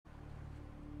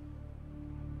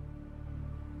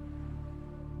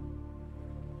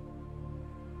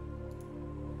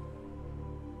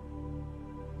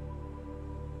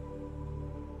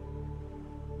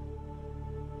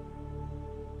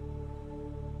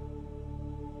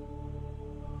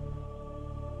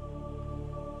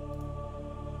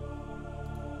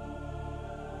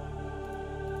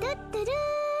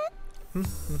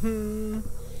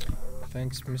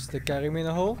Thanks, Mr.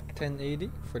 Kariminaho, 1080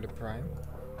 for the Prime.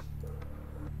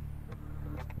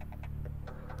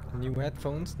 New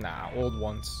headphones? Nah, old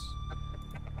ones.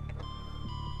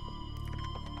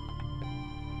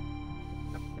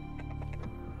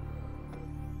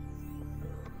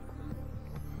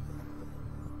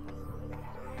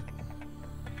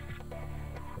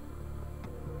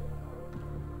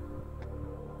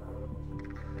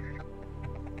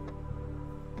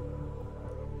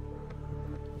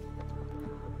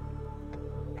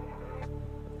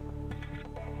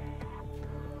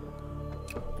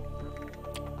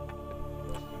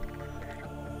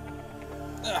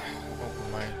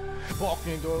 Open my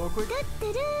balcony door real quick.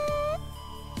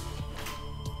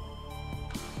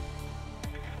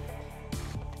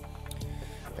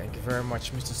 Thank you very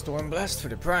much, Mr. Stormblast, for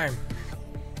the Prime.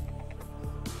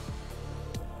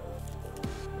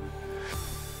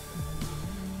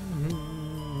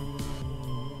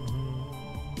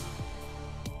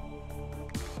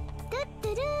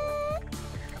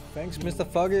 Thanks, Mr.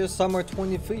 Foggy Summer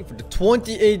 23 for the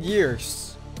 28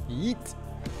 years. Yeet.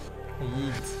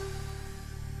 Yeet.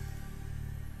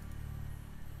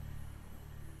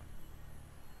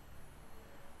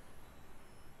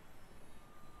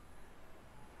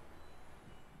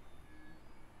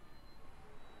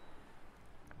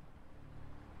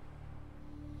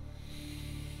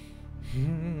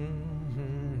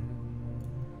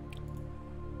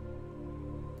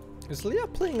 Is Leah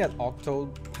playing that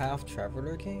Octopath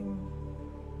Traveler game?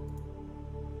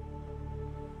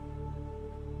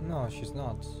 No, she's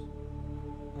not.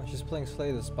 No, she's playing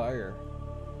Slay the Spire.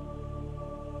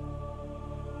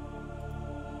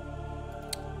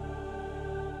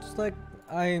 It's like,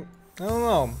 I don't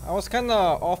know. I was kinda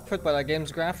off-put by that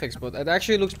game's graphics, but it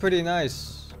actually looks pretty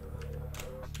nice.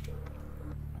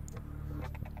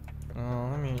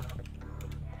 Let me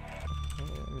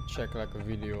check like a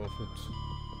video of it.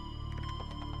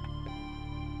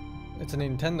 It's a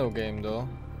Nintendo game though.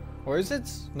 Or is it?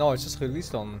 No, it's just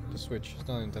released on the Switch. It's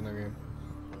not a Nintendo game.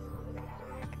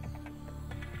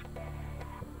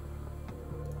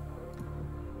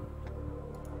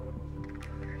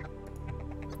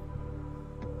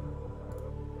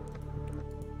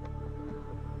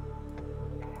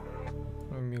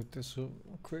 Let me mute this real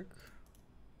quick.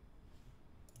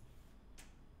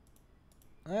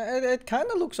 It kind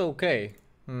of looks okay.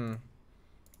 Oh,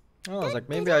 I was like,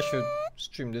 maybe I should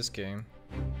stream this game.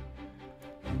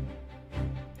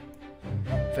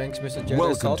 Thanks, Mr. Jedi.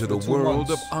 Welcome to the world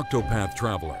months. of Octopath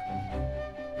Traveler.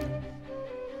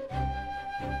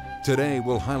 Today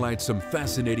we'll highlight some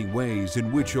fascinating ways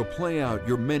in which you'll play out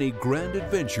your many grand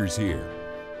adventures here.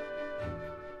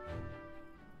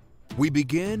 We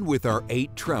begin with our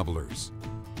 8 travelers.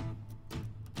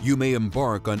 You may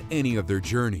embark on any of their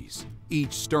journeys,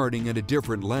 each starting in a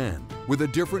different land with a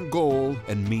different goal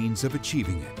and means of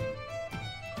achieving it.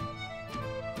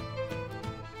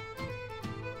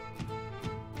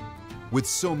 With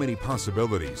so many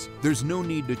possibilities, there's no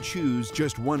need to choose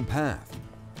just one path.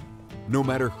 No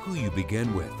matter who you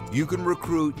begin with, you can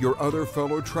recruit your other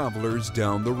fellow travelers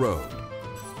down the road.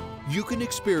 You can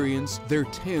experience their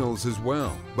tales as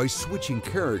well by switching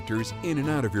characters in and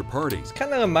out of your parties.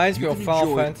 Kind of reminds me of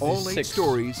Final Fantasy all 8 VI.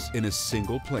 stories in a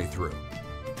single playthrough.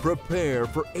 Prepare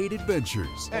for 8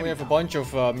 adventures. And we have a bunch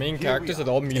of main characters that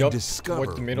all meet up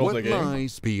towards the middle of the game. What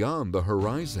lies beyond the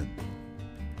horizon.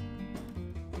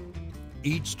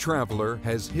 Each traveler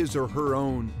has his or her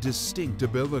own distinct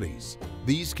abilities.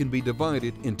 These can be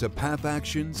divided into path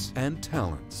actions and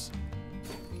talents.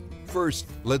 First,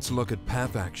 let's look at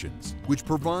path actions, which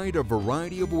provide a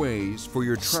variety of ways for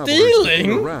your travelers to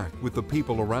interact with the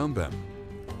people around them.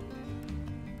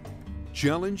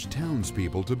 Challenge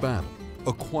townspeople to battle.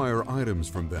 Acquire items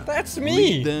from them. That's me,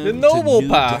 Lead them the noble to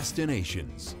new path.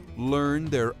 destinations. Learn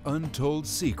their untold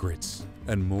secrets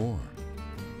and more.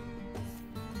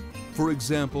 For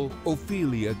example,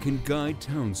 Ophelia can guide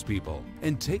townspeople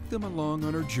and take them along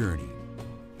on her journey,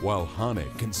 while Hana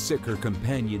can sick her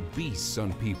companion beasts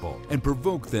on people and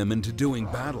provoke them into doing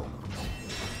battle.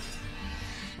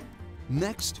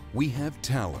 Next, we have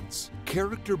talents,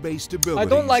 character-based abilities. I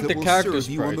don't like that the will character serve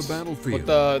you on the sprites, battlefield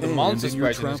but the and monster in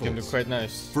your sprites in this game travels. look quite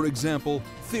nice. For example,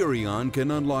 Therion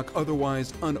can unlock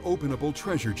otherwise unopenable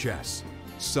treasure chests.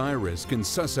 Cyrus can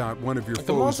suss out one of your The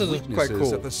foe's monsters look quite weaknesses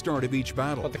cool. at the start of each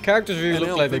battle. But the characters really An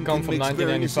look like they elfin come can from mix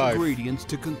various 1995. ingredients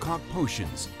to concoct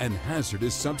potions and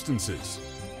hazardous substances.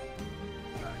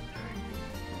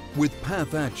 With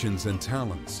path actions and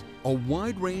talents, a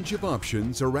wide range of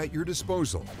options are at your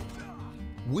disposal.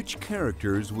 Which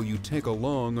characters will you take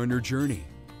along on your journey?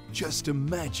 Just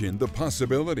imagine the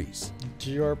possibilities.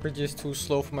 JRPG is too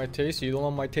slow for my taste. You don't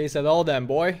know my taste at all, then,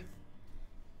 boy.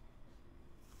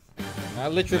 I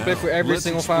literally played for every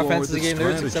single Final Fantasy game there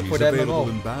is except for that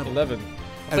MMO. 11.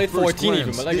 I played 14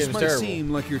 even, but that game's terrible. This might seem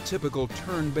like your typical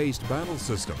turn-based battle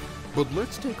system, but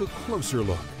let's take a closer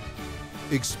look.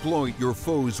 Exploit your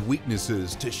foes'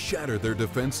 weaknesses to shatter their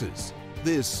defenses.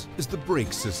 This is the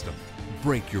break system.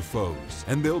 Break your foes,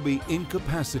 and they'll be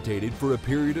incapacitated for a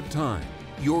period of time.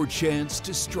 Your chance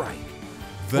to strike.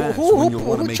 That's when you'll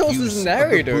want to make use of the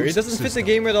narrator? boost It doesn't fit the system.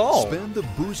 game at all. Spend the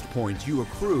boost points you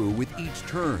accrue with each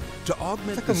turn to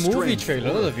augment like the a movie strength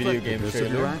trailer, or not a video game effectiveness of your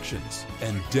trailer. actions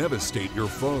and devastate your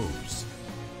foes.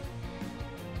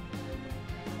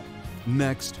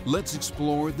 Next, let's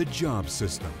explore the job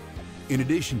system. In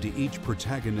addition to each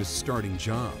protagonist's starting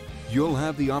job, you'll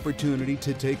have the opportunity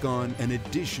to take on an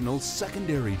additional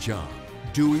secondary job.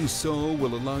 Doing so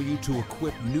will allow you to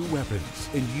equip new weapons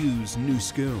and use new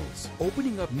skills,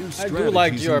 opening up new I strategies do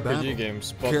like in JRPG battle.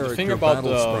 games, but the Character thing about battle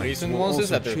the sprites recent will ones is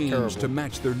also that they're change terrible. to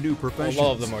match their new professions, A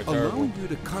lot of them are terrible. allowing you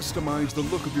to customize the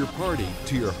look of your party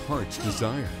to your heart's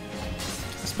desire.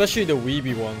 Especially the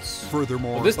weeby ones.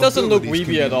 Furthermore, But this doesn't look abilities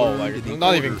can weeby be at all, learned like, in the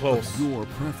not even order close. of your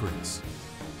preference.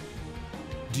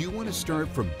 Do you want to start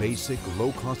from basic,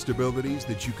 low-cost abilities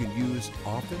that you can use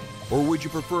often? Or would you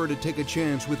prefer to take a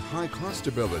chance with high-cost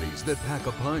abilities that pack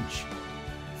a punch?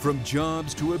 From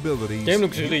jobs to abilities, Game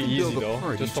looks you really can easy build a though,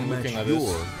 party just to from match looking at your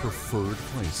this. preferred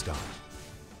playstyle.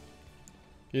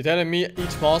 You're telling me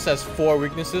each monster has 4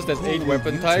 weaknesses, that's 8 Who weapon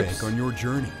will you types? take on your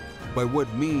journey? By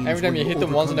what means Every time will you hit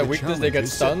them once in overcome their the weakness, they get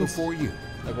challenges set stunned? before you?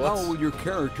 Like what? How will your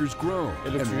characters grow It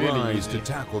and looks really rise easy. to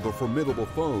tackle the formidable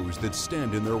foes that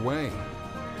stand in their way?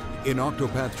 In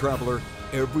Octopath Traveler,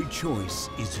 every choice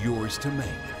is yours to make.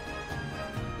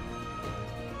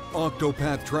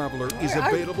 Octopath Traveler is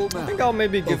available now. I think I'll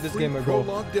maybe give this game a go. free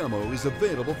prologue demo is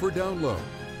available for download,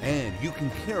 and you can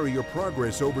carry your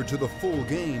progress over to the full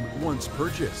game once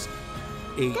purchased.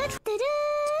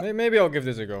 Maybe I'll give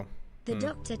this a go. The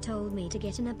doctor told me to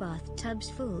get in a bathtub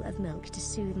full of milk to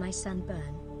soothe my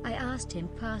sunburn. I asked him,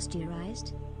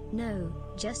 pasteurized? No,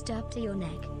 just up to your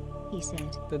neck, he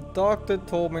said. The doctor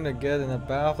told me to get in a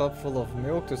bathtub full of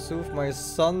milk to soothe my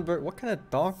sunburn. What kind of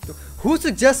doctor? Who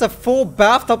suggests a full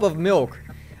bathtub of milk?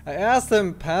 I asked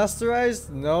him,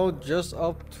 pasteurized? No, just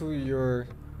up to your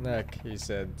neck, he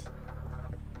said.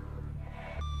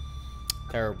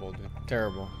 Terrible, dude.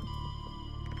 Terrible.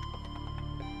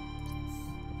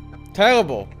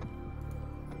 Terrible!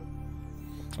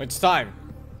 It's time.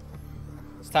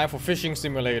 It's time for fishing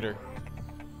simulator.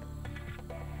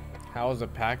 How's the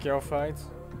Pacquiao fight?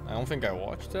 I don't think I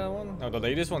watched that one. No, the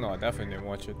latest one? No, I definitely didn't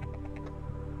watch it.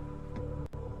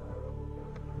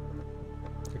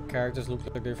 The characters look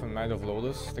like they're from Night of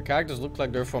Lotus. The characters look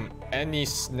like they're from any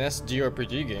SNES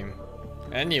JRPG game.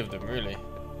 Any of them, really.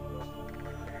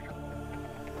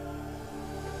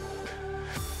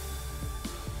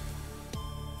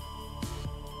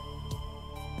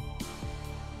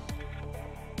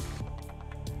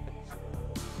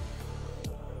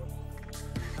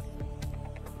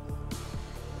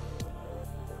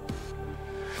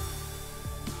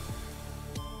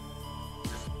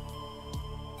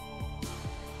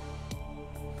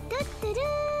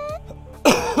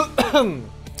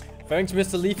 Thanks,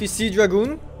 Mr. Leafy Sea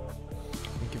Dragoon.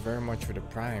 Thank you very much for the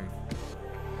prime.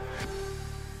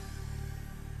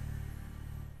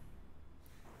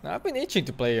 Now, I've been itching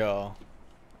to play a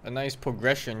nice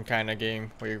progression kind of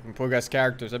game where you can progress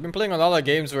characters. I've been playing a lot of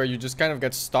games where you just kind of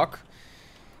get stuck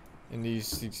in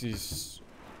these.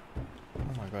 Oh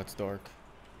my god, it's dark.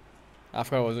 I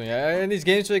forgot what I was doing. Yeah, in these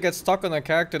games where you get stuck on a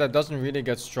character that doesn't really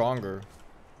get stronger.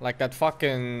 Like that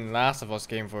fucking Last of Us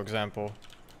game, for example.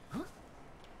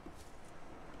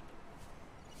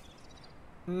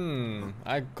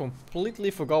 I completely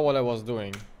forgot what I was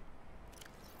doing.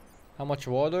 How much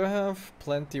water I have?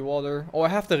 Plenty water. Oh, I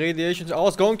have the radiation. I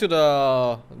was going to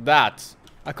that.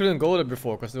 I couldn't go there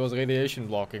before because there was radiation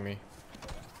blocking me.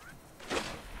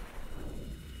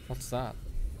 What's that?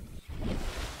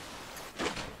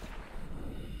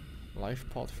 Life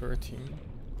pod 13.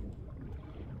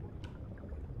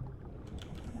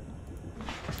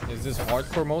 Is this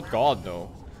hardcore mode? God,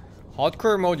 no.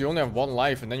 Hardcore mode, you only have 1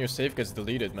 life and then your save gets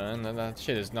deleted, man. And that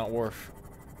shit is not worth.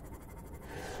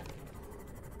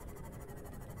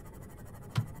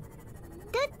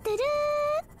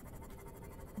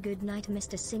 Good night,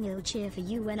 Mr. Sing. I'll cheer for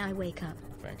you when I wake up.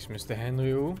 Thanks, Mr.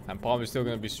 Henry. I'm probably still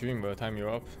gonna be streaming by the time you're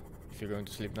up. If you're going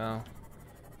to sleep now.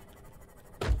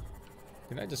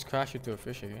 Did I just crash into a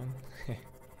fish again?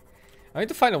 I need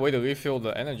to find a way to refill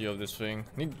the energy of this thing.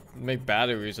 Need to make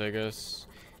batteries, I guess.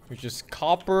 which is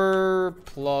copper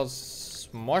plus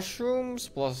mushrooms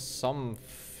plus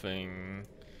something.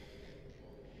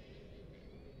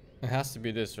 It has to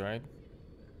be this, right?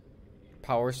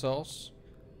 Power cells.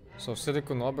 So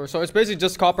silicon rubber. So it's basically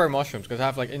just copper and mushrooms because I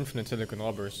have like infinite silicon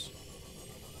rubbers.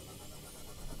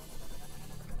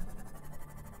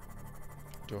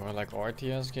 Do I like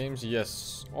RTS games?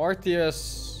 Yes.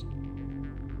 RTS.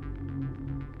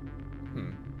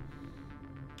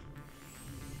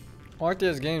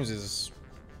 RTS games is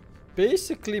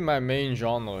basically my main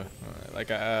genre.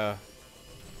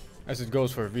 As it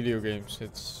goes for video games.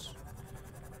 It's...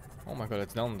 Oh my god,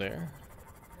 it's down there.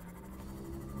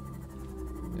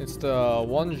 It's the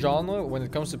one genre, when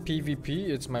it comes to PvP,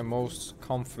 it's my most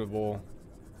comfortable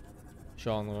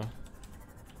genre.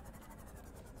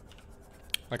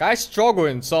 Like, I struggle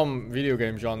in some video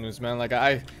game genres, man. Like,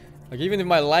 even if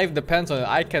my life depends on it,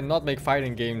 I cannot make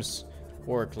fighting games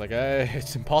work. Like,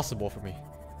 it's impossible for me.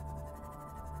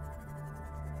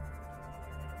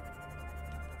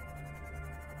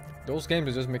 Those games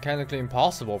are just mechanically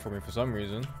impossible for me for some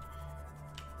reason.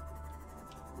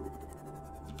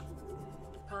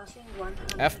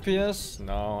 FPS?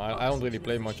 No, I don't really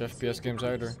play much FPS games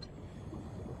either.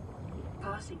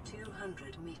 Passing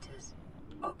 200 meters.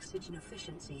 Oxygen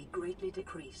efficiency greatly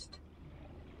decreased.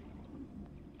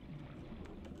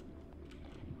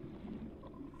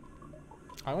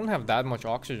 I don't have that much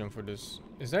oxygen for this.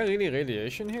 Is there really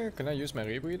radiation here? Can I use my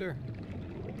rebreather?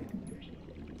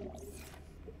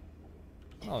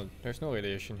 Oh, there's no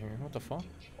radiation here. What the fuck?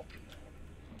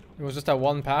 It was just that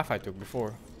one path I took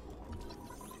before.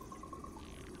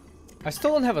 I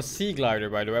still don't have a sea glider,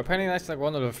 by the way. Apparently that's like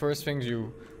one of the first things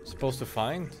you're supposed to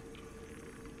find.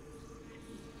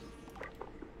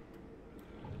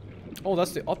 Oh,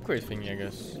 that's the upgrade thingy, I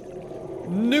guess.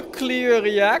 Nuclear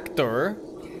reactor?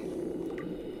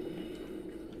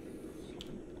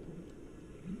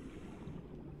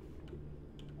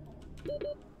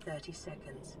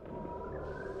 Seconds.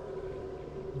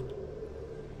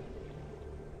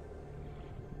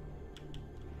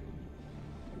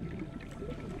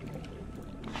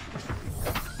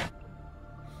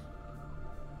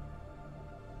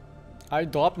 I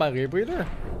dropped my rebreather?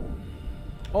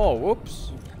 Oh,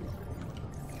 whoops.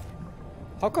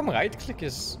 How come right click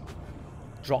is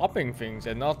dropping things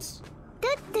and not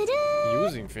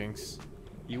using things?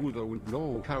 You don't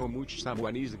know how much someone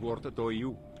is worth to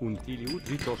you until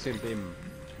you tell them.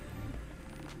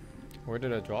 Where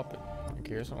did I drop it?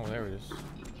 Okay, here's oh, there it is.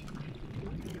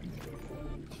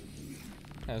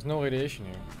 There's no radiation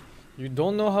here. You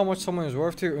don't know how much someone is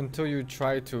worth to you until you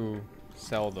try to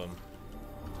sell them.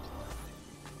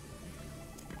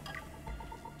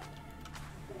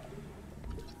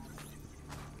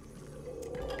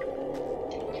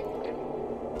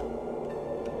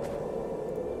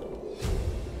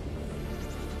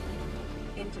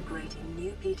 Integrating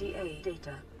new PDA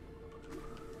data.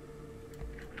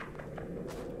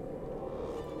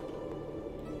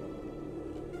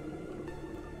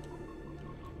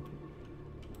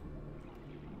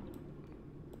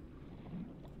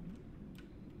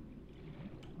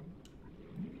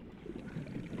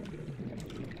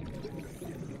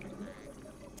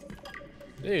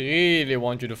 They really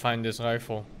want you to find this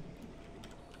rifle.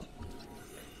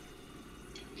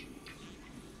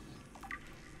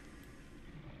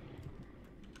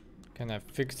 Can I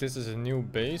fix this as a new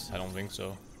base? I don't think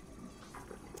so.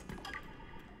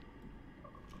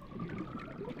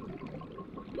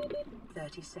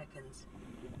 Seconds.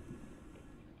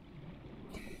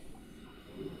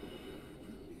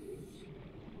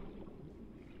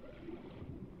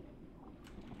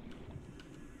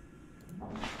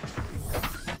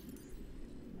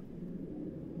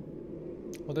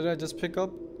 What did I just pick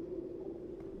up?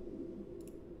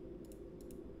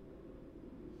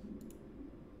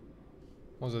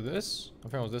 Was it this? I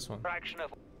think it was this one. Fraction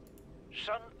of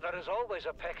son, there is always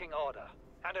a pecking order,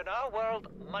 and in our world,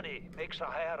 money makes a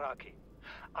hierarchy.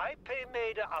 I pay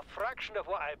Maida a fraction of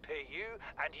what I pay you,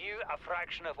 and you a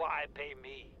fraction of what I pay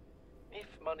me. If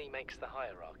money makes the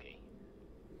hierarchy,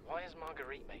 why is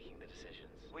Marguerite making the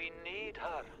decisions? We need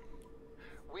her.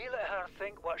 We let her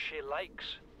think what she likes,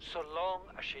 so long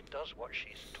as she does what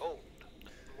she's told.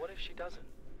 What if she doesn't?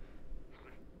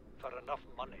 For enough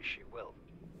money, she will.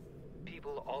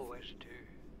 People always do.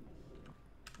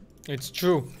 It's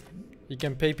true. You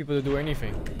can pay people to do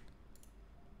anything.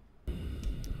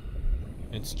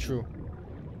 It's true.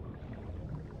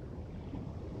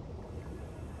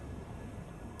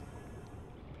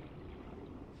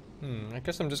 I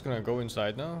guess I'm just gonna go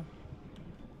inside now.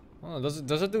 Oh,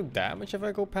 does it do damage if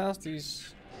I go past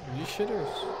these shitters?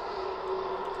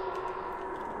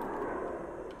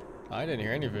 I didn't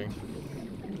hear anything.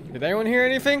 Did anyone hear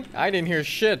anything? I didn't hear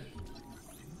shit.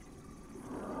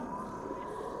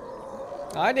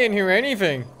 I didn't hear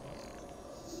anything.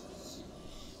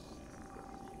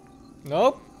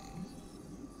 Nope.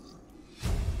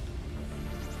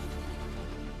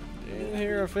 Didn't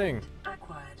hear a thing.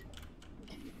 Acquired.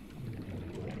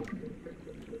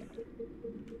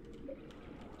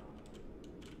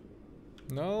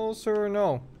 No, sir,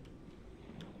 no.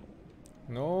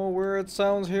 No weird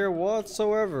sounds here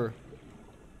whatsoever.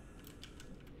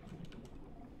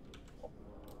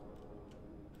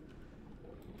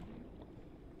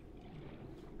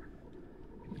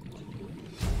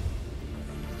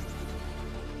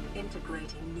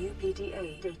 Integrating new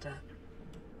PDA data.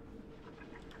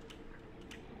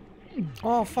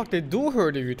 Oh fuck, they do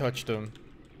hurt if you touch them.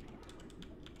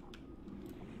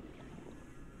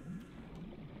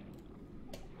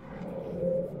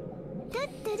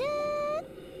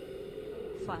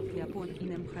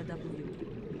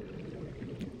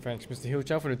 Thanks, Mr. Hill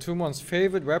Chow, for the 2 months.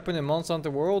 Favorite weapon in Monster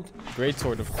Hunter World?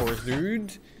 Greatsword, of course,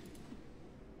 dude.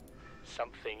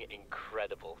 Something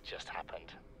incredible just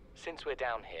happened. Since we're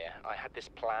down here, I had this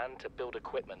plan to build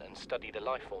equipment and study the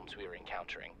life forms we were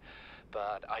encountering,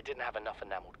 but I didn't have enough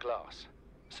enameled glass.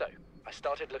 So, I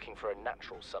started looking for a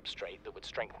natural substrate that would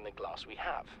strengthen the glass we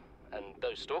have, and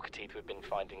those stalker teeth we've been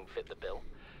finding fit the bill.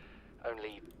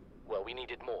 Only, well, we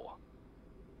needed more.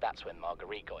 That's when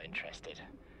Marguerite got interested.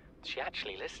 She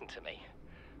actually listened to me,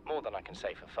 more than I can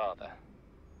say for father.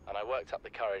 And I worked up the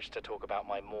courage to talk about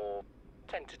my more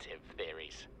tentative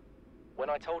theories. When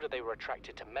I told her they were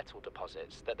attracted to metal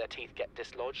deposits, that their teeth get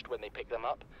dislodged when they pick them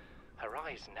up, her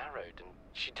eyes narrowed and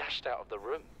she dashed out of the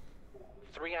room.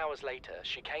 3 hours later,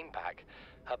 she came back,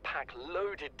 her pack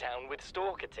loaded down with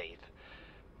stalker teeth.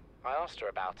 I asked her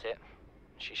about it.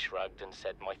 She shrugged and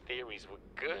said my theories were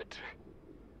good.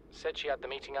 Said she had the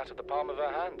meeting out of the palm of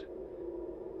her hand.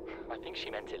 I think she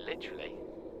meant it literally.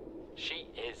 She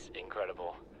is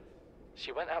incredible.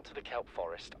 She went out to the kelp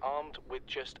forest armed with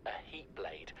just a heat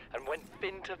blade and went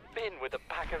fin to fin with a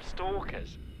pack of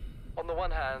stalkers. On the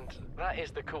one hand, that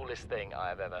is the coolest thing I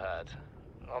have ever heard.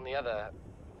 On the other,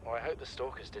 well, I hope the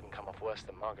stalkers didn't come off worse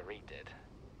than Marguerite did.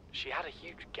 She had a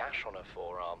huge gash on her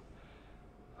forearm.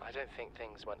 I don't think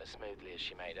things went as smoothly as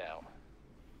she made out.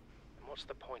 And what's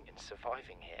the point in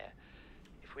surviving here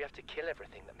if we have to kill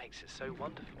everything that makes it so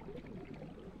wonderful?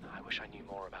 I wish I knew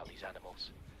more about these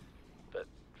animals, but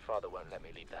Father won't let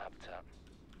me leave the habitat.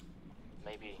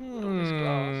 Maybe with all this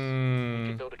glass, we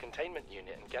could build a containment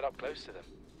unit and get up close to them.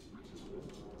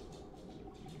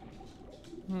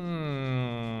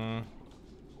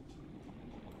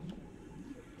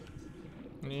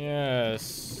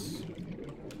 Yes.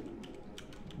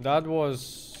 That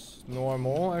was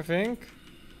normal, I think.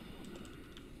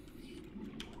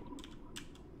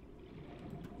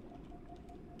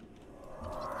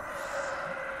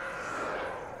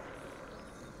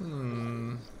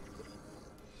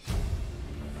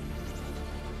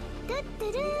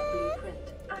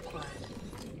 Blueprint acquired.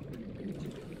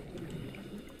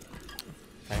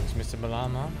 Thanks, Mr.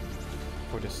 Balama,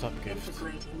 for the sub-gift.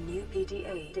 Integrating new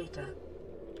PDA data.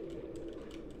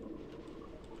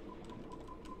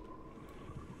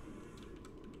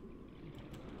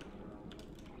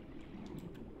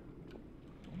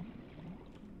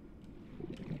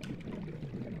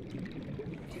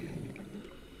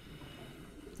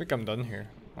 I think I'm done here,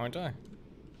 aren't I?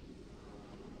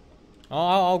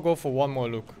 I'll go for one more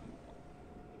look.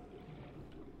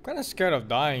 I'm kinda scared of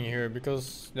dying here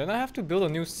because then I have to build a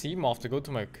new Seamoth to go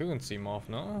to my current Seamoth,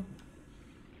 no?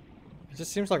 It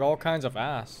just seems like all kinds of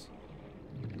ass.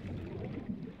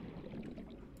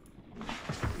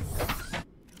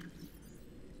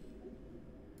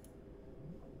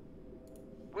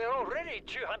 We're already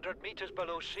 200 meters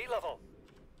below sea level.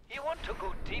 You want to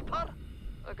go deeper?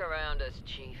 Look around us,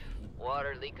 Chief.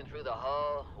 Water leaking through the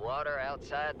hull, water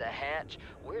outside the hatch.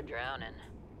 We're drowning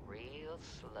real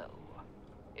slow.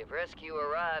 If rescue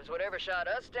arrives, whatever shot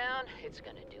us down, it's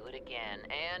gonna do it again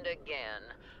and again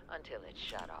until it's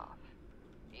shut off.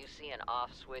 You see an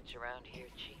off switch around here,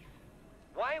 Chief?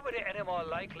 Why would it any more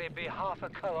likely be half a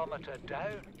kilometer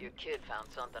down? Your kid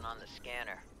found something on the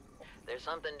scanner. There's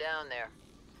something down there.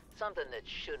 Something that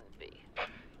shouldn't be.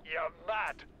 You're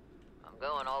mad. I'm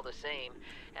going all the same,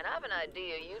 and I have an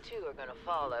idea you two are gonna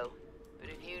follow. But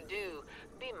if you do,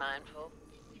 be mindful.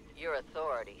 Your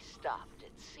authority stopped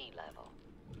at sea level.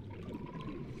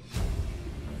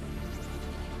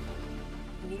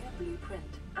 New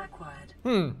blueprint acquired.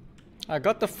 I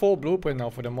got the full blueprint now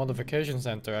for the modification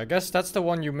center. I guess that's the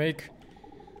one you make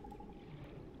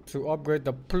to upgrade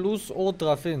the Plus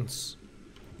Ultra Fins.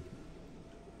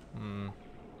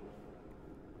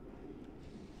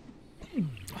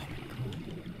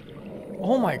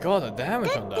 Oh my god, the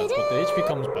damage on that, but the HP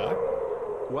comes back.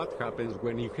 What happens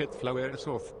when you get flowers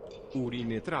of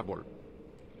urine trouble?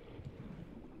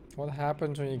 What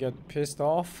happens when you get pissed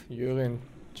off? You're in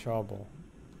trouble.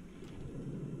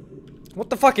 What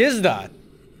the fuck is that?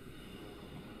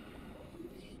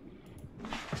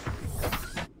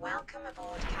 Welcome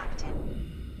aboard, Captain.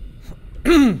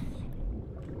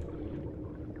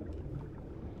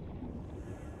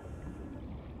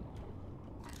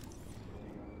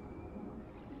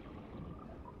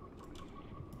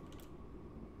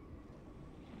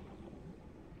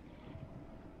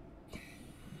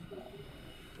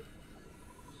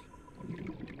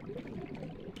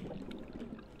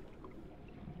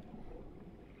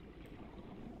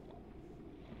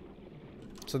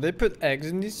 So they put eggs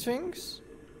in these things?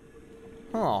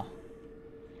 Huh.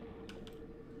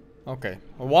 Okay.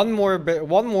 One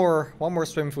more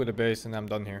swim through the base and I'm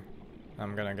done here.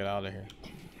 I'm gonna get out of here.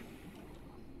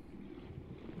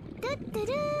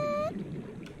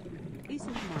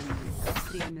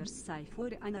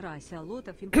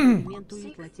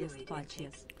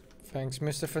 Thanks,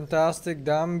 Mr. Fantastic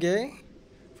Damn Gay.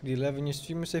 For the 11-year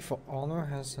streamer, say For Honor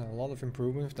has a lot of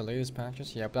improvement with the latest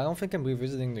patches. Yeah, but I don't think I'm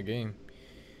revisiting the game.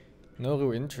 No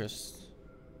real interest.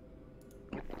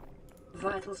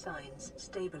 Vital signs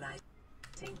stabilizing.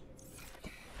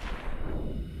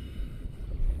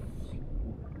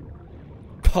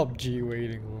 PUBG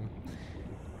waiting room.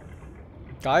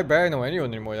 I barely know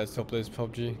anyone anymore that still plays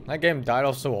PUBG. That game died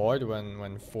off so hard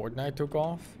when Fortnite took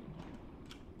off.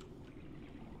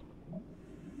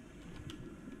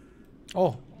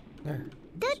 Oh, there.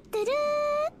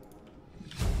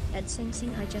 At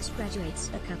SingSing I just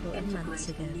graduated a couple of months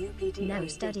ago. Now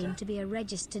studying to be a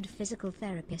registered physical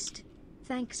therapist.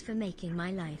 Thanks for making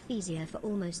my life easier for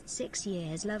almost 6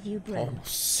 years. Love you, bro.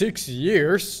 Almost 6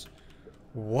 years?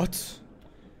 What?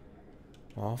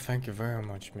 Well, thank you very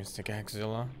much, Mr.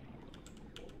 Gagzilla.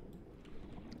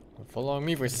 For following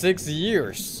me for 6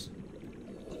 years.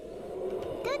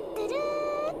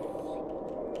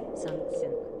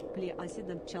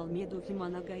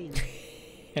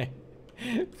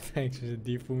 Thanks for the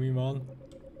Difumi man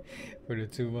for the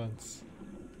 2 months.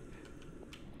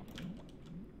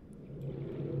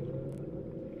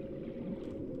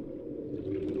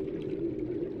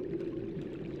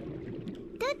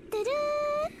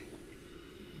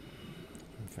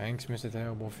 Thanks, Mr.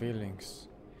 Terrible Feelings,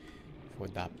 for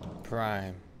that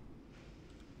prime.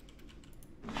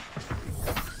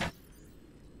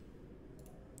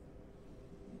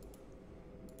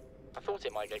 I thought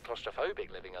it might get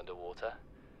claustrophobic living underwater.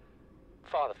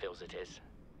 Father feels it is.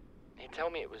 He'd tell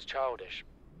me it was childish,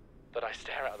 but I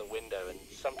stare out the window and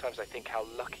sometimes I think how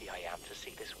lucky I am to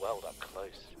see this world up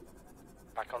close.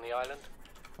 Back on the island,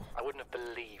 I wouldn't have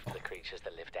believed the creatures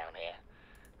that live down here.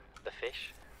 The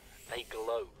fish, they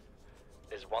glow.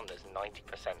 There's one that's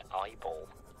 90% eyeball.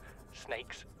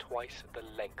 Snakes twice the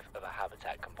length of a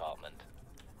habitat compartment.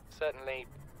 Certainly,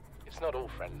 it's not all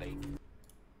friendly.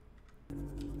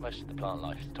 Most of the plant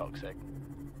life is toxic.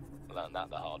 Learned that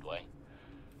the hard way.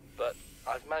 But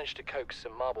I've managed to coax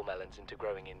some marble melons into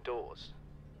growing indoors.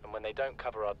 And when they don't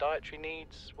cover our dietary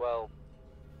needs, well,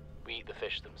 we eat the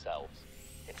fish themselves.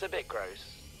 It's a bit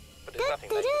gross, but there's nothing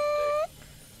they can do.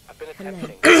 I've been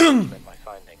attempting to document my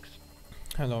findings.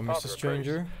 Hello, Father Mr.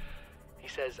 Stranger. agrees. He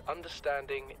says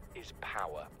understanding is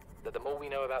power. That the more we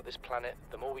know about this planet,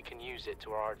 the more we can use it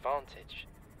to our advantage.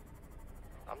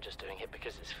 I'm just doing it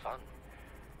because it's fun.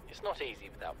 It's not easy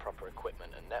without proper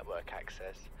equipment and network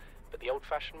access, but the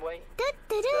old-fashioned way,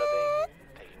 observing,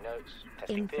 taking notes,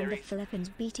 testing In from the theories, Philippines,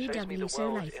 shows me the BTW, so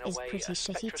world life in a is way pretty a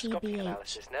shitty spectroscopic TBH.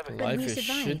 analysis never But Life we is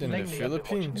survive. shit in the Lately, I've been watching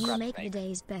Philippines. You crab make the snakes.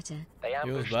 days better. They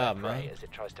ambush Feels their bad, prey man. as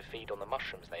it tries to feed on the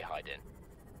mushrooms they hide in.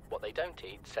 What they don't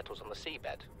eat settles on the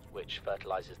seabed, which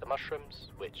fertilizes the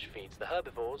mushrooms, which feeds the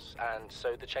herbivores, and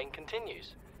so the chain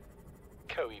continues.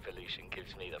 Co-evolution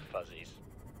gives me the fuzzies.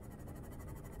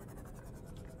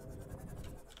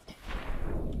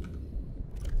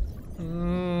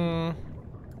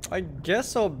 I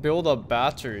guess I'll build a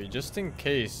battery just in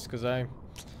case, cause I'm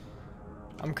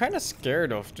kind of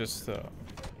scared of just the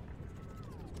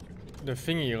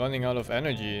thingy running out of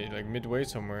energy like midway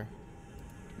somewhere.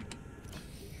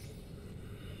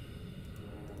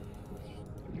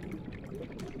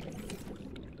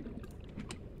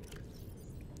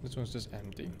 This one's just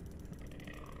empty.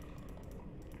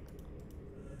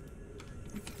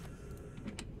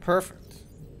 Perfect.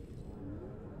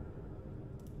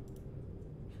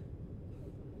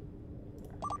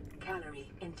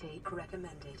 Calorie intake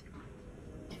recommended.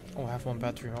 Oh, I have one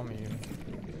battery on me.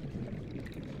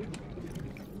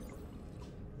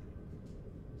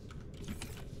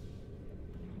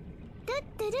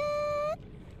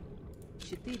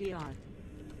 TDR.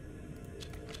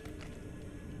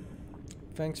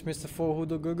 Thanks, Mr.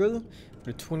 Forhudo Google,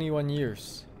 for 21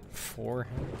 years.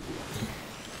 Forehead.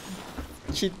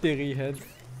 Chittery head.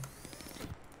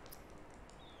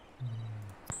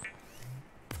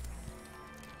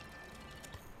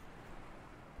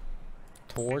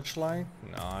 Torchlight?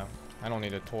 No, I don't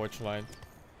need a torchlight.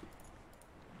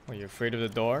 Are you afraid of the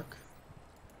dark?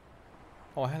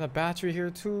 Oh, I had a battery here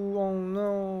too. Oh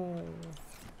no.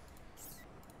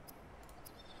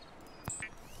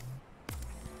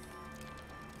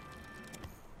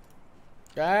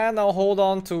 And I'll hold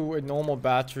on to a normal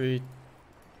battery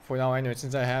for now anyway,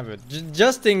 since I have it.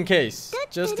 Just in case.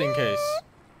 Just in case.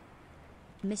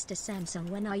 Mr. Samsung,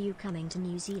 when are you coming to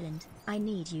New Zealand? I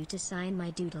need you to sign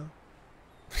my doodle.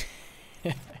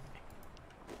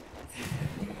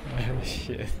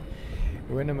 Shit.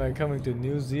 When am I coming to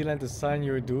New Zealand to sign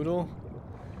your doodle?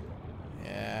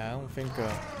 Yeah, I don't think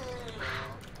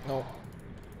no.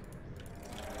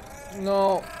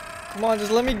 No. Come on,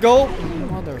 just let me go.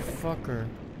 Motherfucker.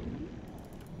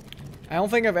 I don't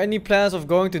think I have any plans of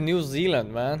going to New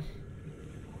Zealand, man.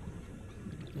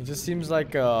 It just seems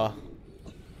like a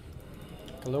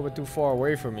little bit too far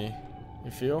away from me.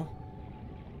 You feel?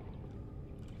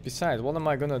 Besides, what am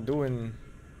I gonna do in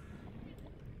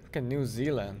fucking New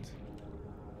Zealand?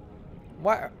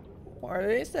 Why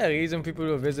is there a reason people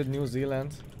will visit New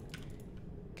Zealand?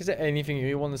 Is there anything you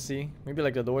really want to see? Maybe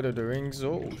like the Lord of the Rings.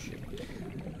 Oh shit.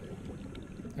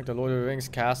 Like the Lord of the Rings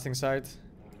casting site.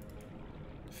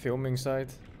 Filming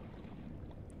site.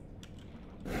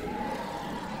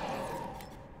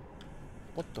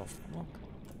 What the fuck?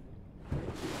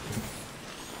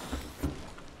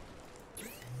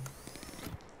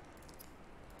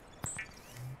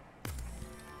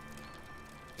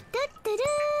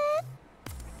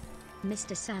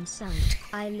 Mr. Samsung,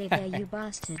 I live there, you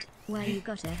bastard. Why you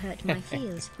gotta hurt my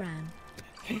feels, Fran?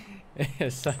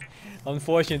 Yes,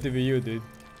 unfortunate to be you, dude.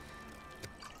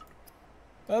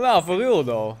 Oh, no, for real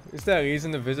though. Is there a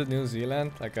reason to visit New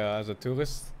Zealand, like as a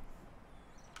tourist?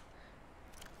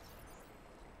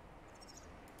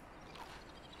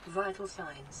 Vital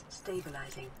signs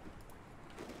stabilizing.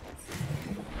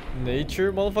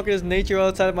 Nature? Motherfucker, there's nature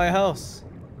outside of my house.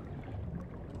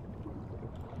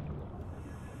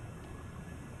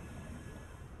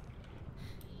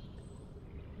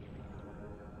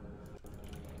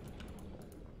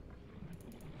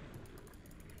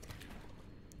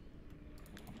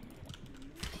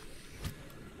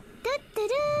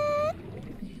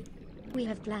 We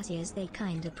have glaciers, they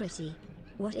kinda pretty.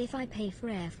 What if I pay for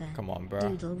airfare? Come on, bro.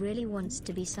 Doodle really wants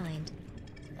to be signed.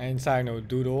 I ain't sign no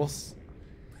doodles.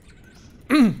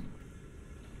 Don't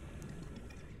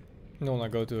wanna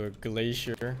go to a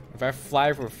glacier. If I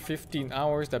fly for 15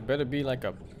 hours, that better be like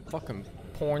a fucking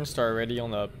porn star already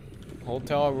on a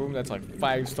hotel room that's like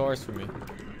 5 stars for me.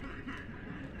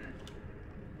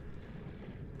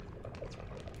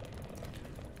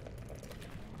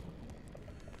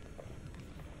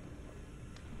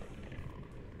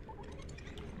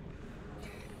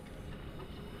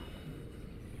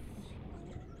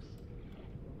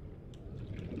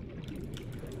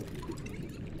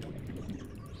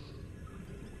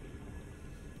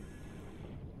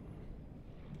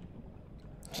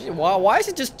 Why is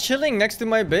it just chilling next to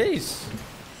my base?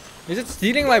 Is it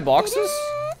stealing my boxes?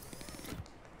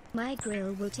 My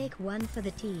grill will take one for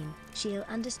the team. She'll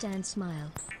understand,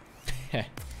 smile.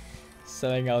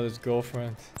 Selling out his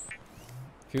girlfriend.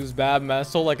 Feels bad, man.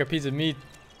 Sold like a piece of meat.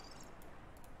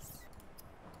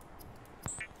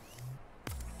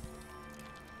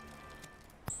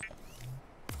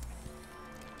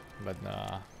 But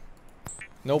nah.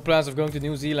 No plans of going to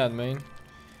New Zealand, man.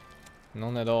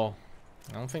 None at all.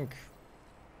 I don't think.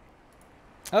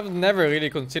 I've never really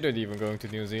considered even going to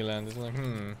New Zealand. It's like,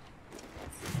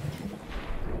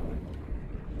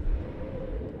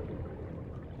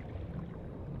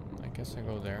 I guess I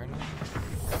go there now.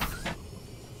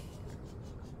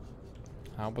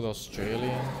 How about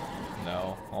Australia?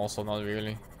 No, also not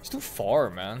really. It's too far,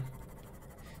 man.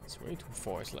 It's way too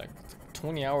far. It's like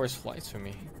 20 hours flights for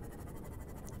me.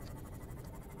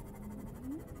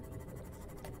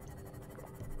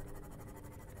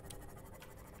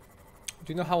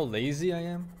 Do you know how lazy I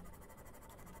am?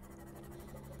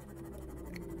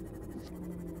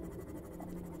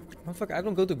 Motherfucker, I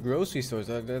don't go to grocery stores.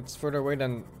 That's further away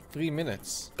than 3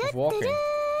 minutes of walking.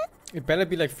 It better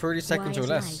be like 30 seconds or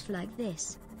less. Why is life like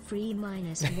this? Free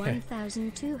minus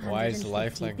 1,250 Why is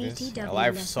life like this? BTW Yeah,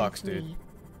 life less sucks, than dude.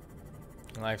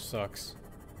 Life sucks.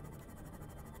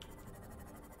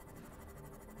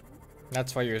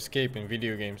 That's why you escape in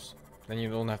video games. Then you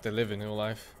don't have to live in real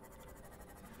life.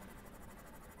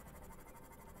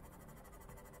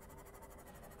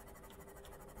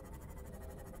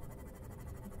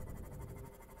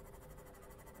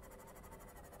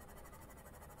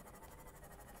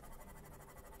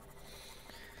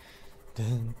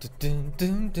 Dun, dun, dun,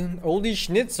 dun, dun. Oldie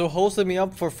Schnitzel hosted me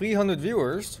up for 300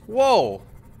 viewers. Whoa!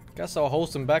 Guess I'll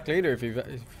host him back later if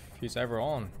he's ever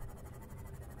on.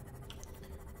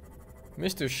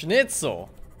 Mr. Schnitzel.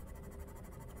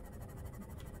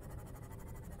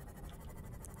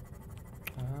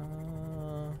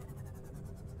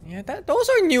 Yeah, those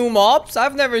are new mobs.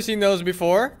 I've never seen those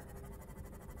before.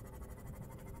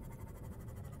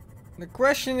 The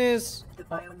question is,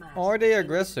 are they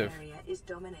aggressive? Is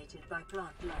dominated by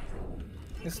plant life.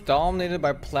 It's dominated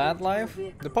by plant life?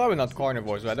 They're probably not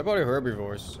carnivores, right? They're probably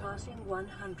herbivores. Passing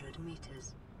 100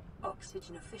 meters.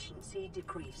 Oxygen efficiency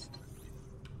decreased.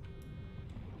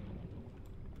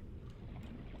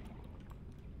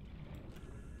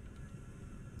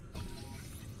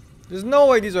 There's no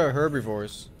way these are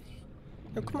herbivores.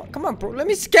 Yo, come on, bro. Let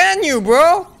me scan you,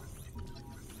 bro.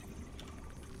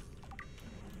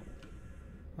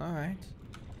 Alright.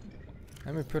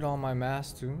 Let me put on my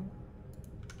mask too.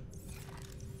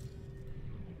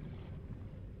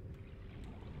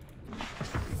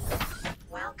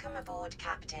 Welcome aboard,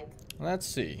 Captain. Let's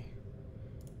see.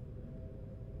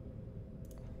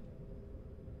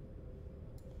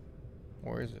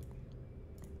 Where is it?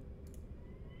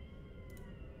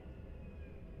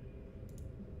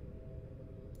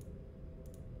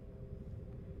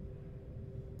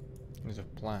 These are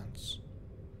plants.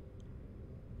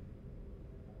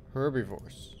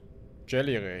 Herbivores.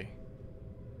 Jelly ray.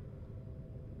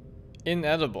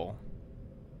 Inedible.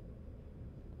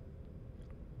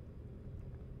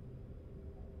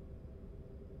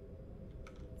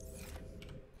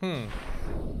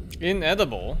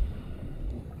 Inedible?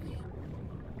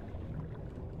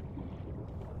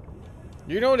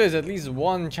 You know there's at least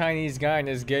one Chinese guy in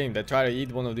this game that tried to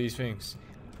eat one of these things.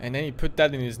 And then he put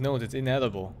that in his notes, it's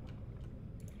inedible.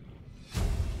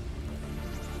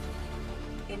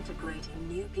 Integrating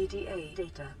new PDA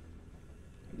data.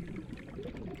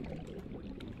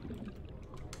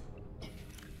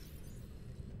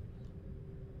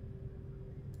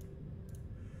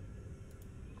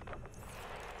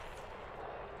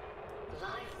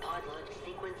 Live pod launch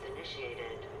sequence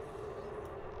initiated.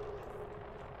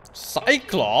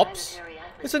 Cyclops?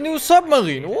 It's a new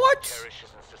submarine, what?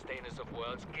 Cherishers and sustainers of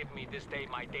worlds, give me this day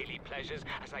my daily pleasures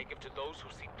as I give to those who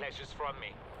seek pleasures from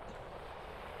me.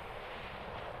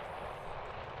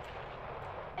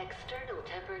 External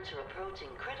temperature approaching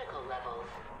critical levels.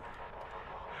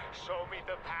 Show me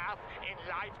the path. In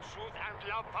life, truth, and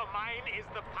love for mine is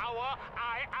the power.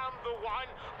 I am the one.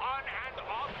 On and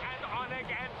off and on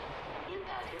again.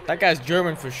 That guy's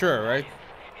German for sure, right? Is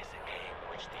a game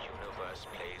which the universe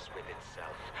plays with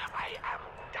itself. I am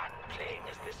done playing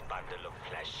as this bundle of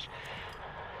flesh.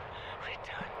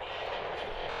 Return me.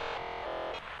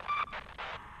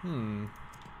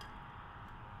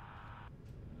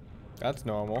 That's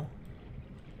normal.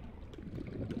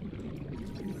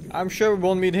 I'm sure we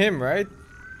won't meet him, right?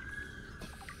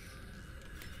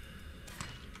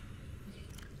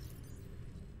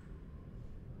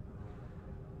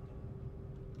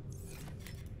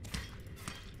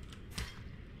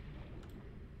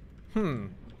 Hmm.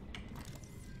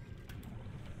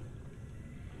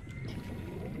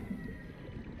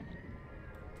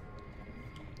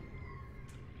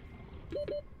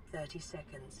 30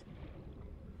 seconds.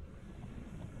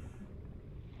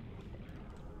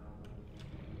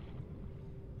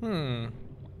 Hmm.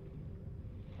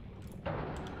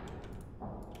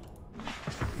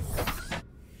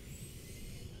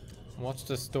 What's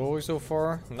the story so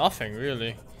far? Nothing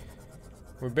really.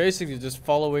 We're basically just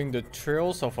following the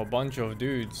trails of a bunch of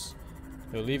dudes.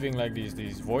 They're leaving like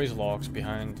these voice logs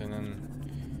behind and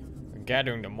then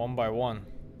gathering them one by one.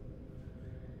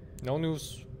 No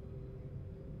news.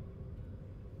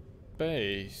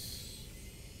 Base.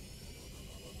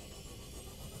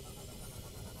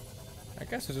 I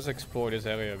guess we'll just explore this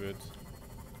area a bit.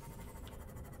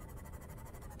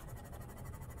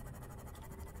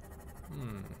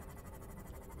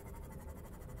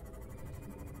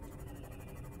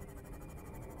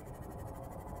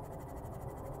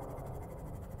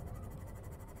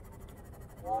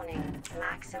 Warning,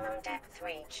 maximum depth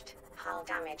reached. Hull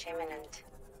damage imminent.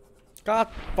 God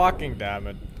fucking damn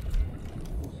it.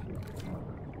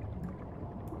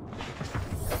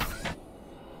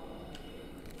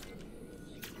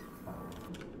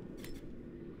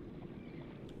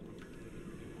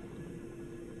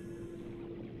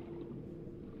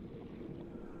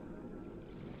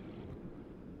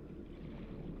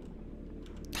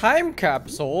 Time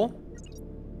capsule?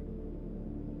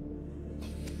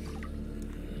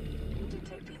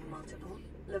 Detecting multiple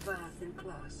Leviathan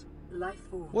class life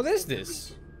forms. What is in the this?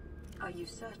 region. Are you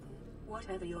certain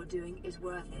Whatever you're doing is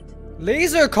worth it.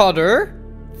 Laser cutter?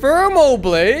 Thermal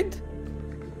blade?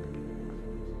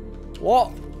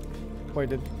 What? Wait,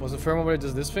 was the thermal blade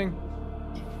just this thing?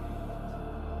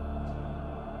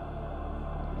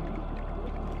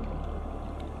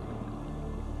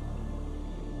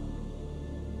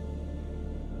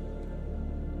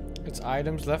 It's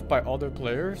items left by other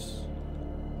players?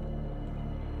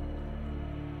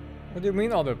 What do you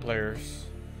mean other players?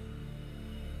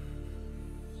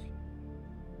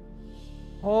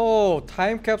 Oh,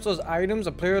 time capsules items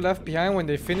a player left behind when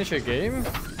they finish a game?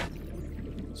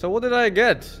 So what did I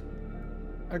get?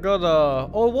 I got a...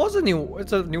 Oh,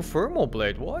 it's a new thermal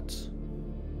blade. What?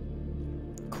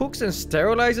 Cooks and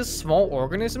sterilizes small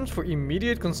organisms for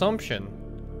immediate consumption.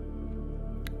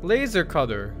 Laser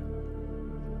cutter.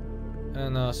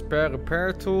 And a spare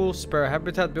repair tool, spare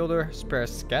habitat builder, spare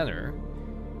scanner.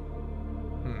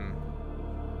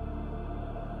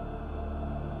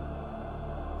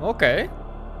 Okay.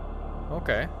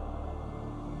 Okay.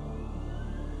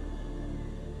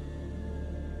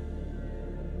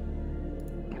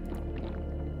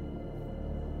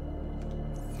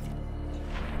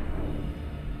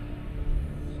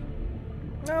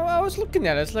 No, I was looking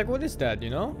at it. It's like, what is that, you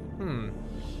know?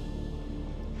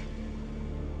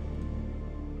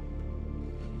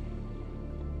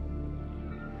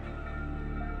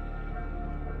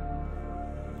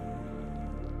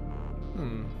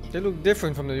 They look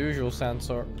different from the usual sand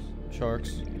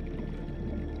sharks.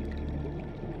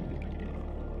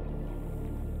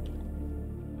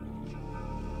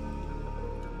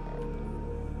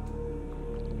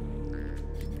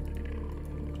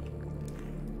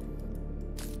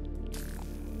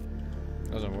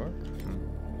 Doesn't work.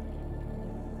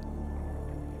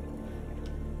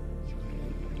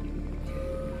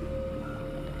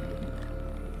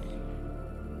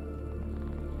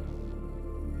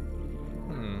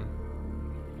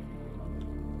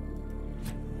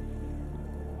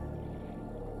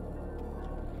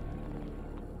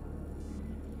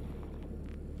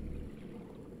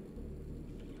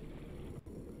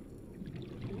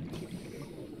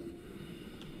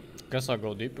 Guess I'll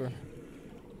go deeper.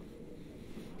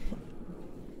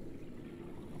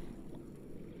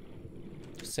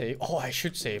 Save. Oh, I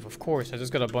should save, of course. I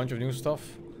just got a bunch of new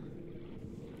stuff.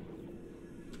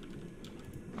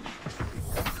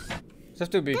 Just have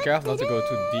to be careful not to go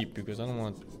too deep because I don't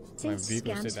want my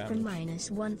vehicle to stay from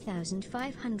damaged.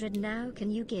 -1,500 now.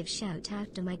 Can you give shout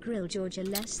out to my grill, Georgia?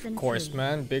 Less than. Of course, 3.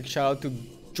 man. Big shout out to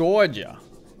Georgia.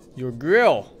 Your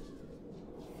grill.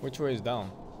 Which way is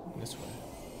down? This way.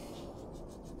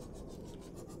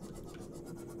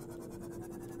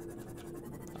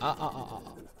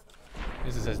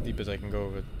 This is as deep as I can go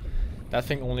with it. That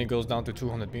thing only goes down to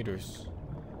 200 meters.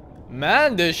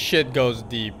 Man, this shit goes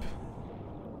deep.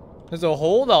 There's a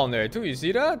hole down there too, you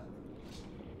see that?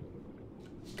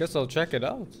 Guess I'll check it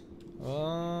out.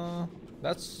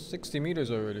 That's 60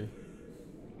 meters already.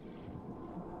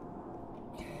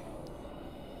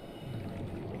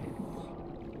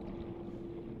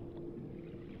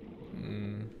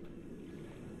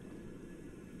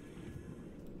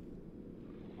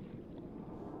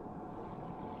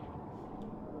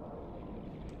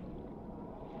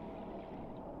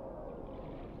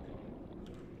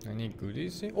 Any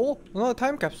goodies here? Oh, another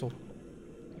time capsule.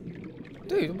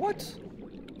 Dude, what?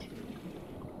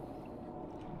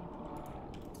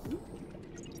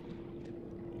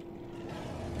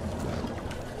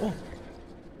 Oh.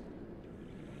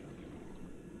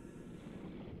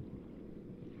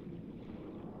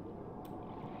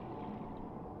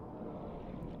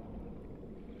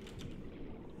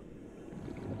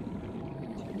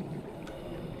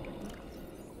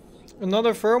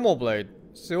 Another thermal blade.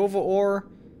 Silver ore.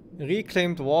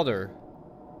 Reclaimed water.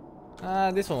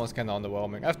 This one was kind of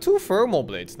underwhelming. I have 2 thermal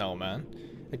blades now, man.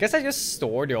 I guess I just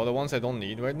store the other ones I don't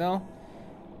need right now.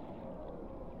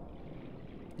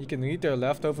 You can read their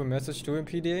leftover message to in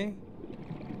PDA.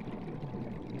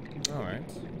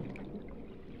 Alright.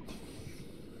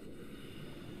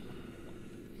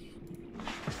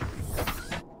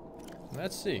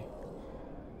 Let's see.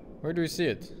 Where do we see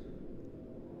it?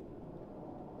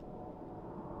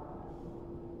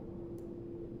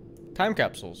 Time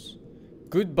capsules.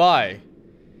 Goodbye.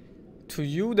 To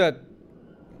you that...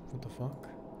 What the fuck?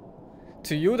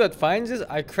 To you that finds this,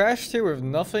 I crashed here with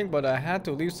nothing, but I had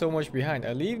to leave so much behind.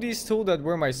 I leave these tools that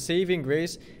were my saving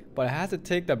grace, but I had to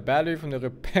take the battery from the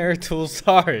repair tool.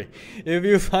 Sorry. If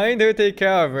you find her, take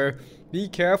care of her. Be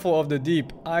careful of the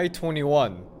deep.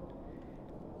 I-21.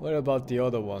 What about the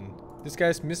other one? This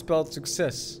guy's misspelled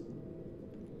success.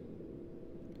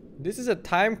 This is a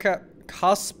time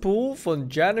Kaspool from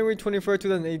January 23rd,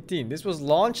 2018. This was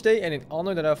launch day, and in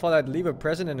honor that I thought I'd leave a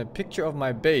present and a picture of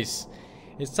my base.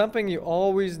 It's something you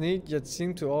always need, yet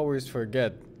seem to always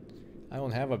forget. I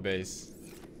don't have a base.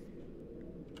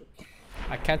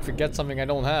 I can't forget something I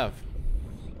don't have.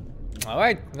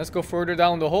 Alright, let's go further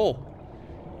down the hole.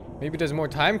 Maybe there's more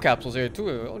time capsules here too.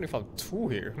 I only found 2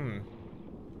 here.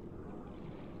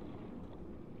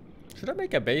 Should I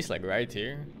make a base like right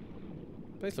here?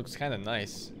 Place looks kind of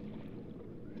nice.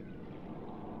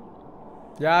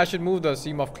 Yeah, I should move the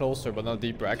Seamoth closer, but not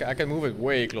deeper. I can move it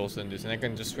way closer than this, and I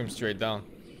can just swim straight down.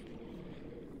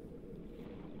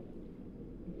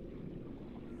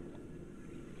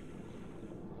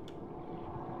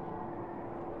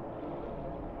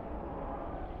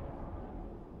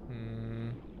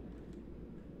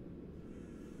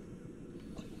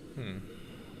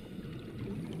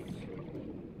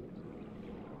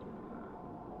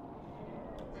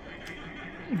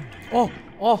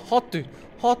 Oh, hot too.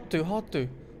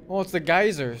 Oh, it's the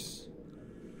geysers.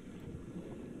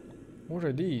 What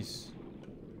are these?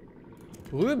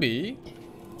 Ruby?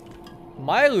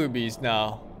 My rubies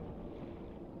now.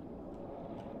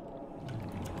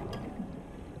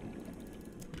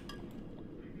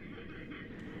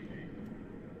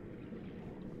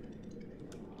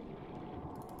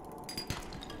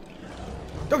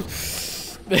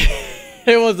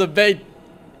 It was a bait.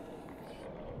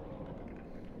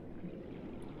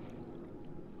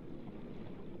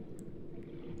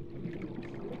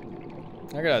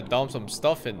 I gotta dump some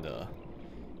stuff in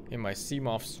my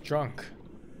Seamoth's trunk.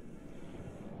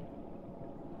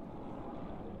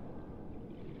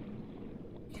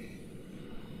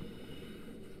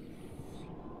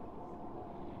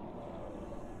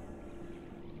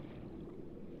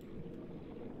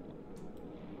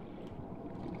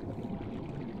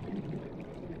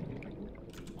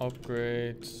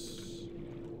 Upgrades.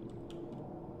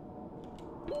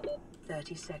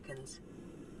 30 seconds.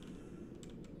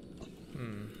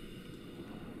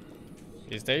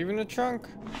 Is there even a trunk?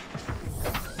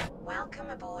 Welcome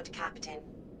aboard, Captain.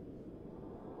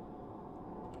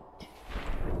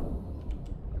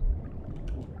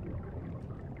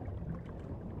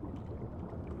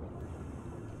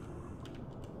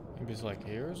 Maybe it's like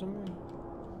here or something?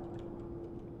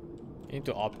 You need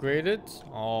to upgrade it?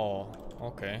 Oh,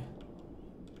 okay.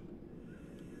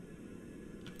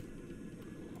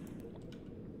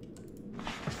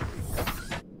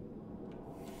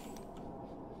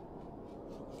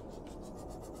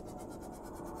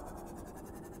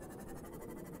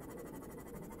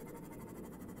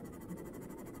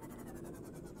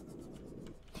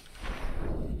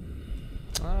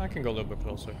 I can go a little bit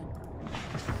closer.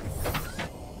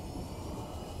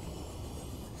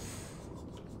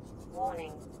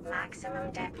 Warning,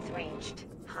 maximum depth reached.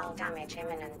 Hull damage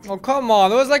imminent. Oh come on!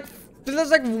 There's like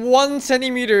 1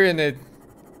 centimeter in it.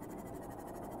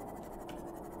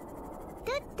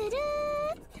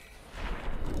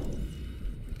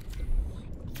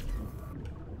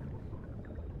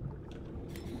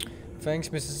 Thanks,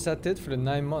 Mrs. Satit, for the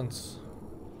 9 months.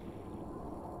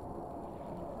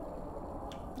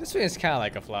 This thing is kind of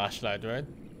like a flashlight, right?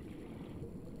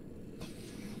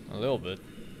 A little bit.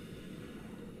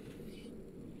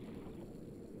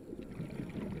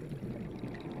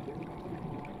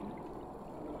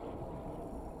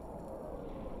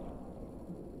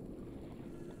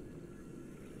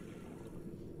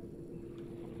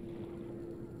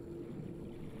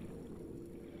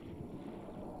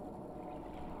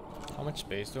 How much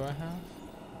space do I have?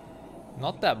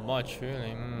 Not that much,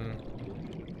 really.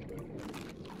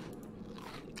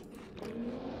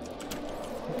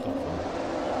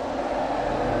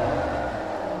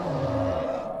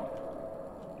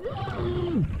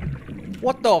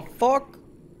 What the fuck?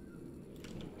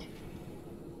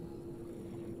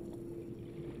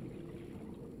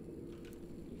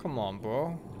 Come on,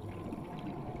 bro.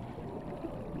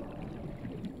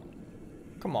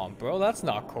 Come on, bro. That's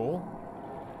not cool.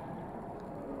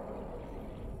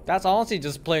 That's honestly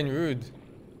just plain rude.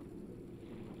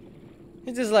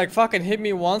 He just like fucking hit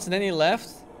me once and then he left.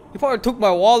 He probably took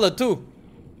my wallet too.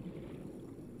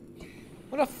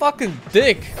 What a fucking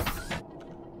dick.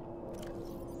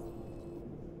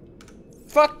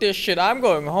 Fuck this shit, I'm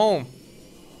going home.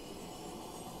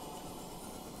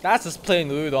 That's just plain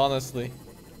rude, honestly.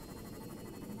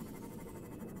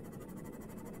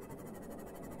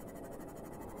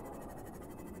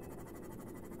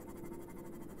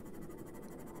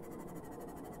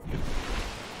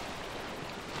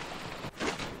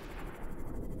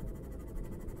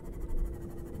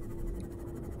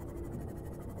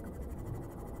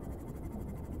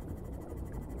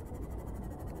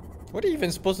 What are you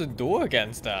even supposed to do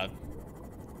against that?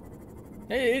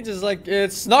 Hey, it just like,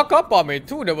 it snuck up on me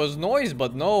too. There was noise,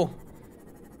 but no.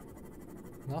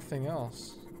 Nothing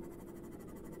else.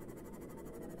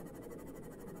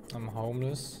 I'm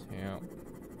homeless? Yeah.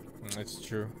 It's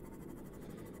true.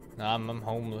 Nah, I'm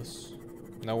homeless.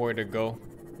 Nowhere to go.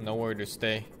 Nowhere to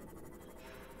stay.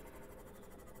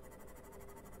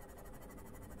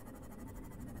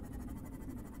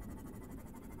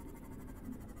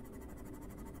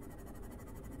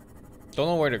 Don't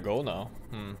know where to go now.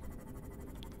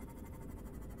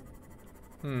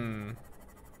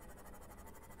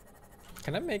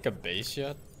 Can I make a base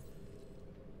yet?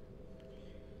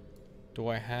 Do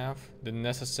I have the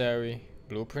necessary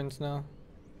blueprints now?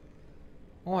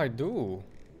 Oh, I do.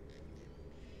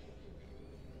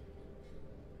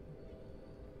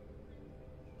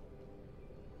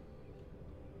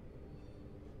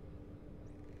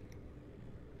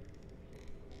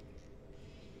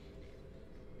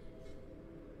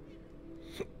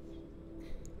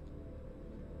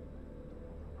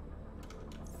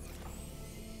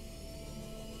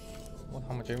 What?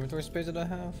 How much inventory space did I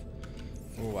have?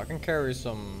 Ooh, I can carry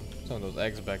some of those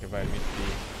eggs back if I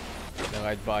meet the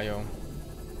right biome.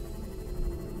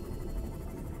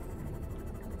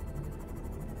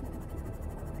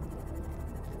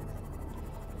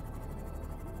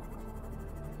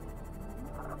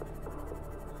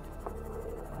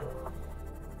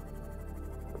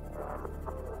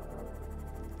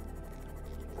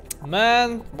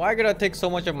 Man, why could I take so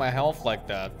much of my health like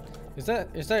that? Is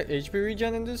that HP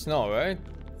regen in this? No, right?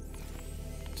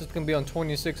 Just gonna be on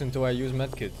 26 until I use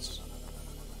medkits.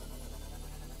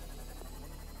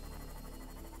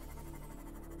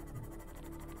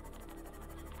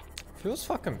 Feels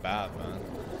fucking bad, man.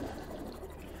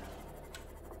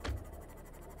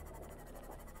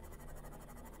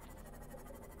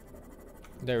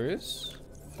 There is?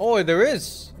 Oh, there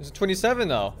is! It's 27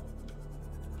 now.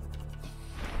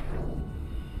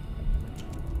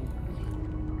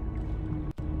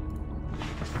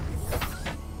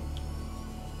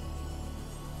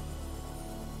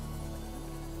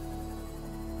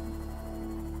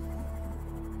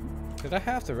 Did I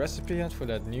have the recipe yet for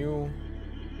that new...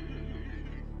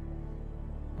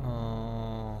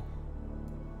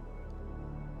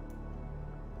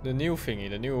 the new thingy,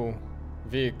 the new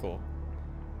vehicle?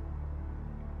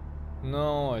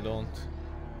 No, I don't.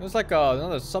 It's like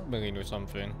another submarine or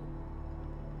something.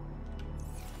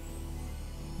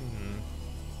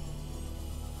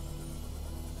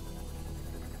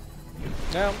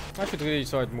 Yeah, I should really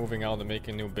start moving out and make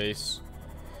a new base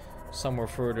somewhere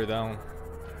further down.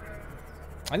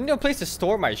 I need a place to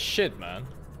store my shit, man.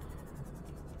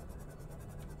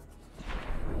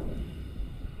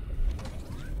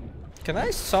 Can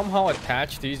I somehow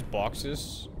attach these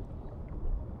boxes?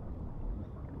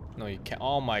 No, you can't.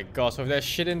 Oh my god! So if there's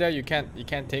shit in there, you can't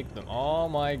take them. Oh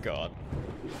my god.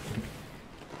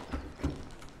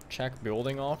 Check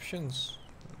building options.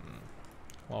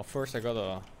 Well, first I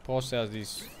gotta process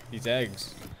these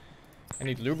eggs. I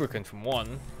need lubricant from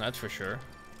one, that's for sure.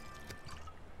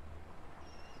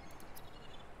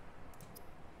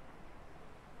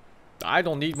 I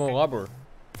don't need more rubber.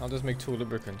 I'll just make 2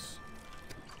 lubricants.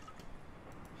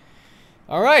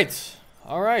 Alright.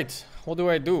 Alright. What do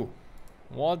I do?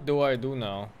 What do I do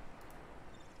now?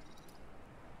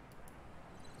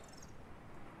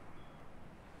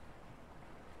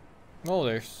 Oh,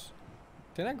 there's...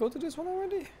 Did I go to this one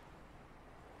already?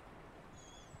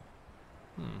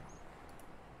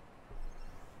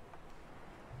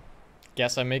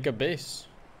 Guess I make a base.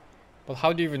 But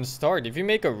how do you even start? If you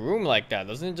make a room like that,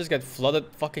 doesn't it just get flooded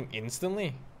fucking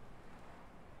instantly?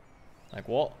 Like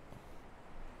what?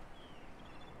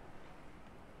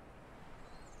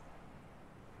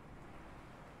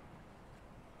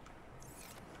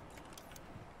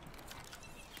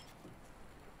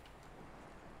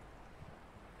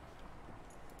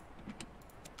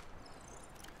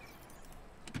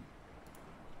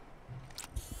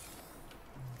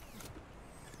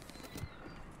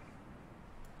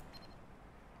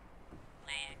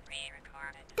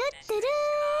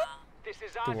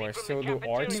 Do I still do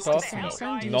art stuff? No,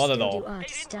 not at all.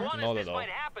 Not at all.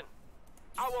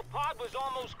 Our pod was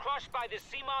almost crushed by the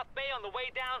Seamoth Bay on the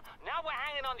way down. Now we're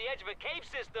hanging on the edge of a cave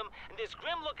system, and this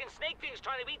grim-looking snake thing's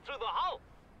trying to eat through the hull.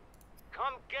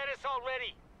 Come get us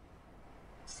already.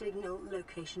 Signal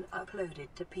location uploaded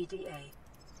to PDA.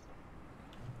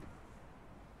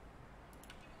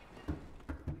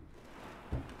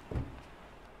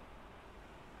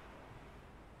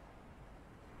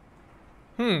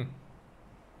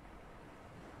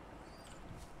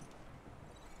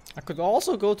 I could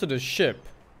also go to the ship.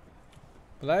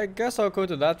 But I guess I'll go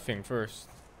to that thing first.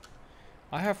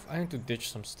 I need to ditch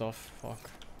some stuff.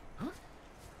 Fuck.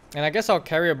 And I guess I'll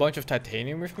carry a bunch of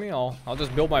titanium with me. I'll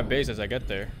just build my base as I get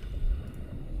there.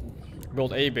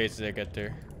 Build a base as I get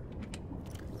there.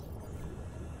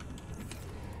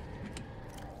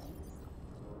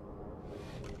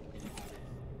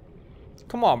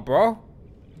 Come on, bro.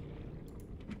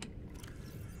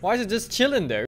 Why is it just chilling there?